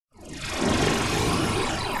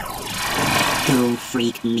Go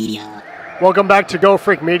Freak Media. Welcome back to Go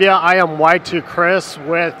Freak Media. I am Y2 Chris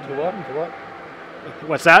with... To what? To what?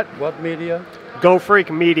 What's that? What media? Go Freak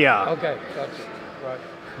Media. Okay, gotcha. Right.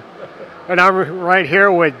 And I'm right here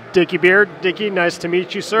with Dickey Beer. Dickie, nice to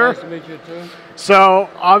meet you, sir. Nice to meet you too. So,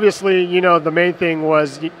 obviously, you know, the main thing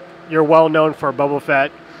was you're well known for Boba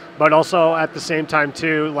Fett, but also at the same time,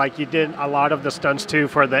 too, like you did a lot of the stunts, too,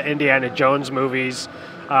 for the Indiana Jones movies,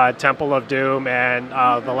 Temple of Doom and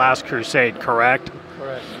The Last Crusade, correct?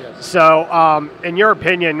 Correct, yes. So, in your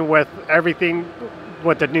opinion, with everything,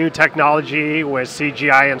 with the new technology, with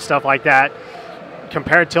CGI and stuff like that,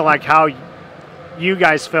 compared to like how you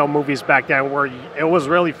guys film movies back then, where it was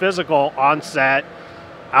really physical on set,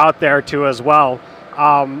 out there too as well,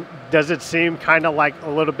 does it seem kind of like a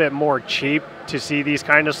little bit more cheap to see these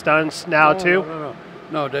kind of stunts now too?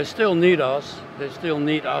 No, they still need us. They still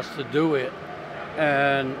need us to do it.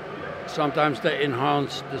 And sometimes they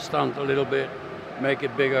enhance the stunt a little bit, make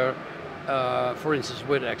it bigger. For instance,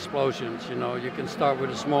 with explosions, you know, you can start with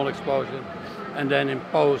a small explosion and then in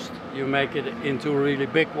post you make it into a really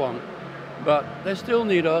big one. But they still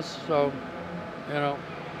need us, so, you know,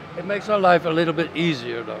 it makes our life a little bit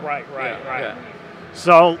easier though. Right. Yeah.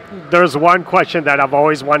 So there's one question that I've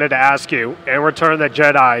always wanted to ask you. In Return of the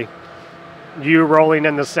Jedi, you rolling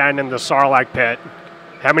in the sand in the Sarlacc pit,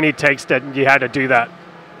 how many takes did you had to do that?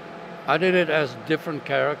 I did it as different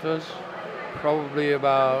characters, probably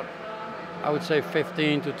about, I would say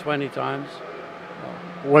 15 to 20 times.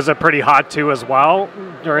 Was it pretty hot too as well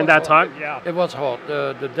during that time? Yeah. It was hot.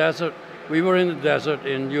 The desert, we were in the desert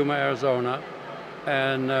in Yuma, Arizona,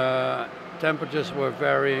 and temperatures were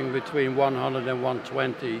varying between 100 and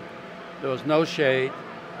 120. There was no shade.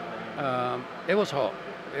 It was hot.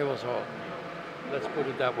 It was hot. Let's put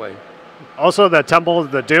it that way. Also, the Temple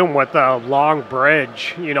of the Doom with the long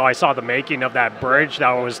bridge. You know, I saw the making of that bridge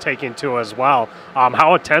that was taken to as well.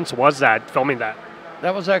 How intense was that, filming that?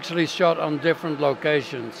 That was actually shot on different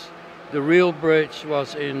locations. The real bridge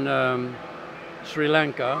was in Sri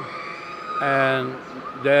Lanka, and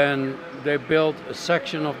then they built a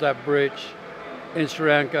section of that bridge in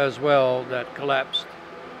Sri Lanka as well that collapsed,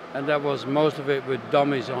 and that was most of it with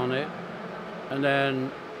dummies on it. And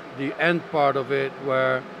then the end part of it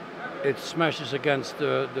where it smashes against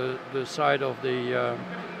the side of the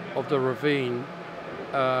ravine,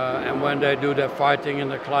 and when they do their fighting and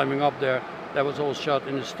they're climbing up there, that was all shot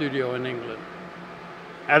in the studio in England.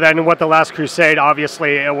 And then with The Last Crusade,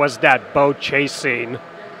 obviously it was that boat chase scene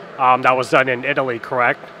that was done in Italy,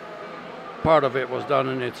 correct? Part of it was done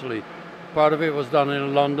in Italy. Part of it was done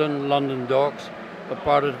in London docks, but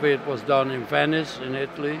part of it was done in Venice, in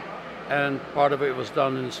Italy, and part of it was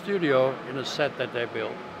done in the studio in a set that they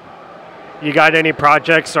built. You got any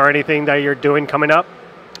projects or anything that you're doing coming up?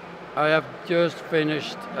 I have just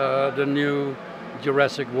finished the new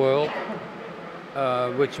Jurassic World,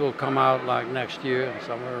 which will come out like next year,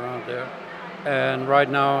 somewhere around there. And right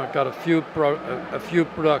now I've got a few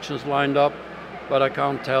productions lined up, but I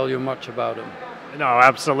can't tell you much about them. No,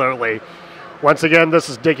 absolutely. Once again, this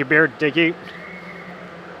is Dickey Beer. Dickie,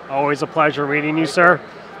 always a pleasure meeting you, sir.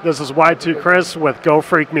 This is Y2 Chris with Go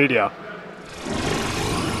Freak Media.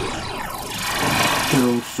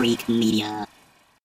 Go Freak Media.